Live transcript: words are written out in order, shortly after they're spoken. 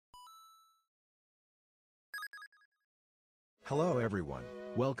Hello everyone,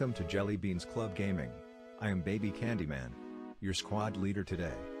 welcome to JellyBeans Club Gaming. I am Baby Candyman, your squad leader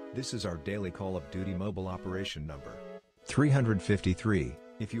today. This is our daily Call of Duty mobile operation number 353.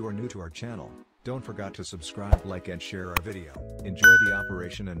 If you are new to our channel, don't forget to subscribe, like and share our video. Enjoy the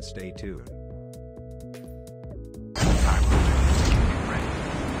operation and stay tuned.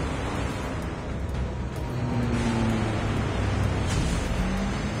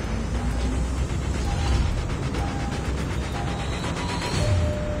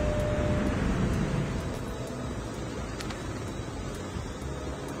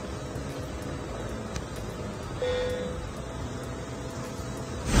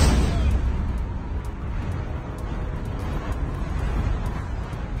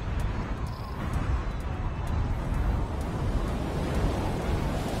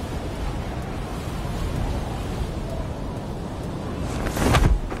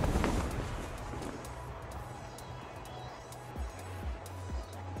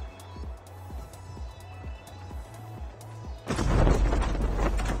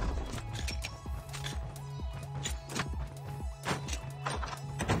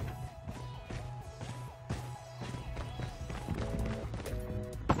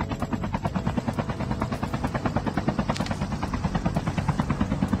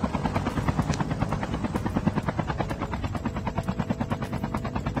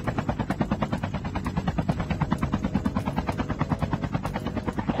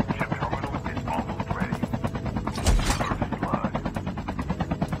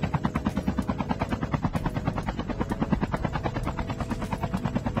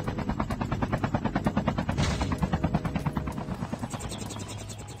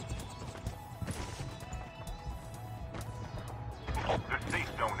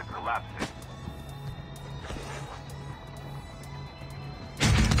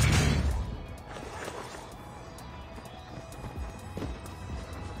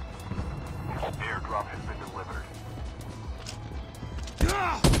 Airdrop has been delivered.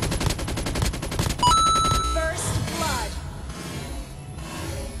 First blood.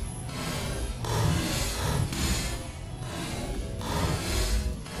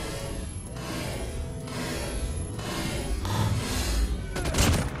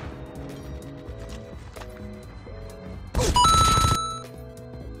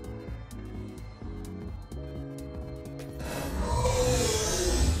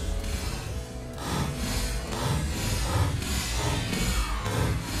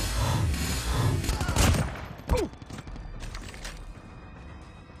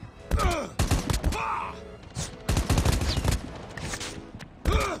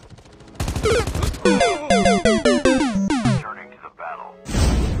 Returning to the battle.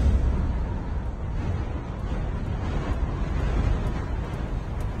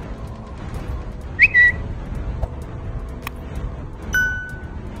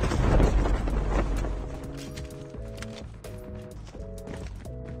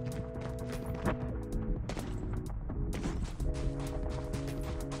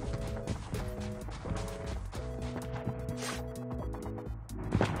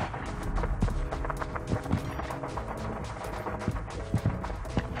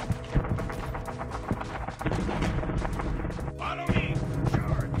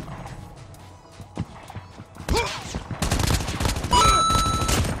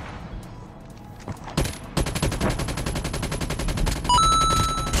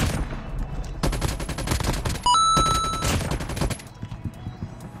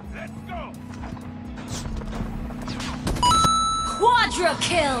 Quadra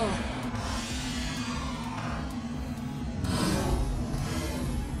kill.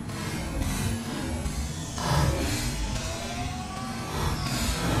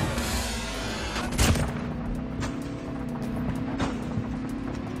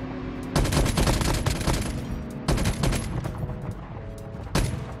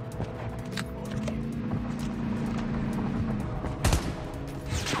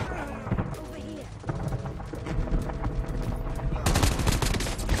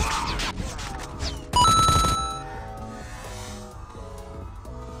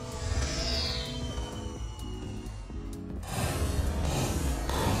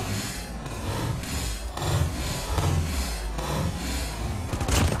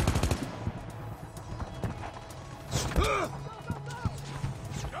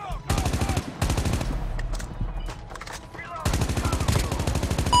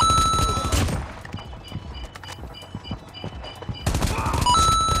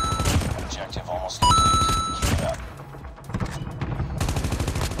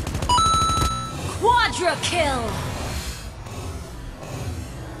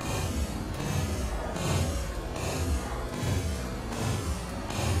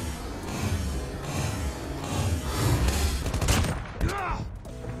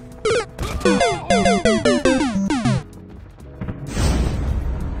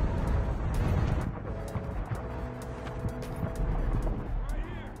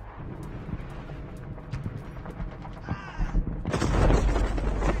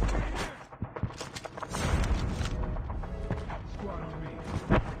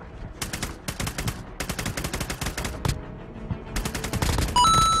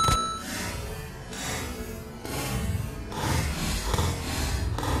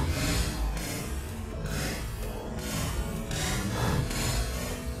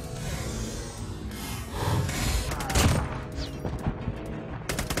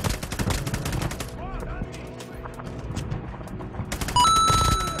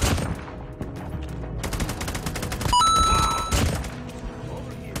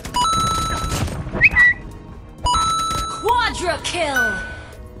 kill!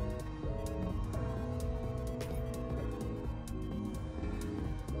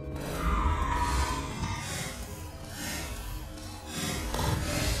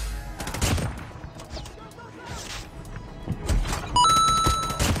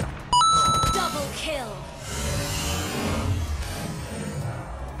 Double kill!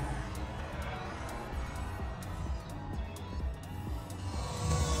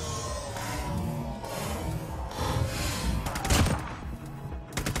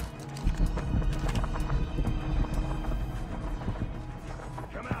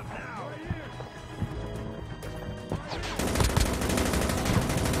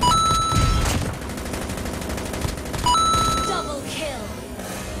 Double kill!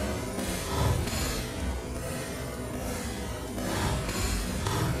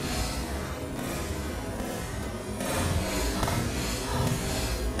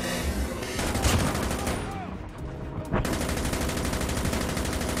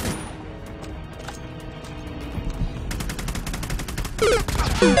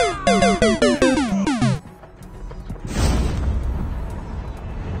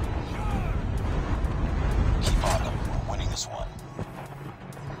 Keep on them. We're winning this one.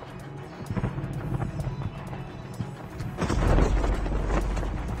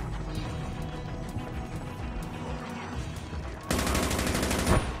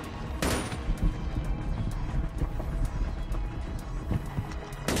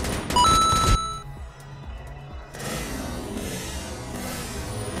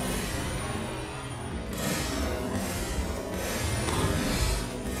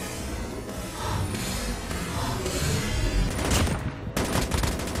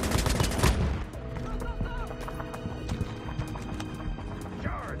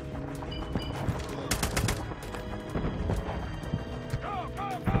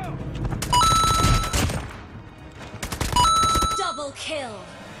 Double kill!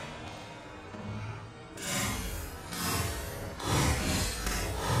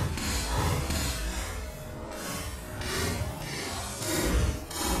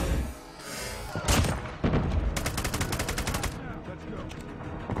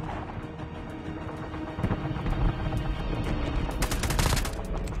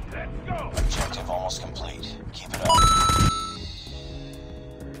 Objective almost complete. Keep it up.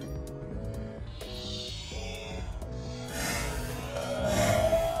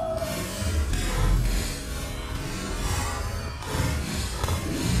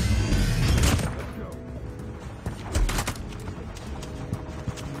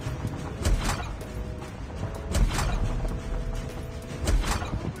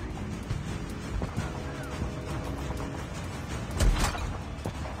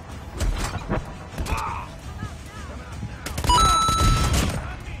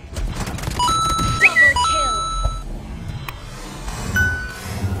 Double kill!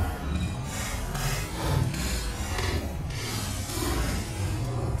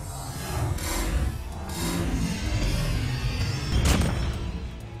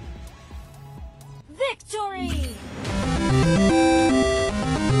 Victory!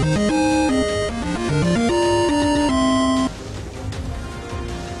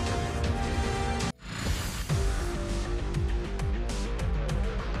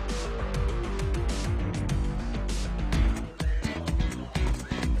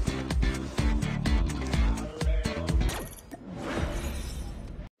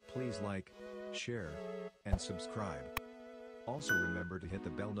 Please like, share, and subscribe. Also remember to hit the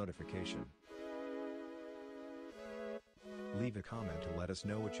bell notification. Leave a comment to let us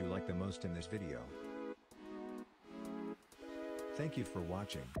know what you like the most in this video. Thank you for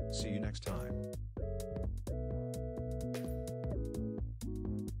watching. See you next time.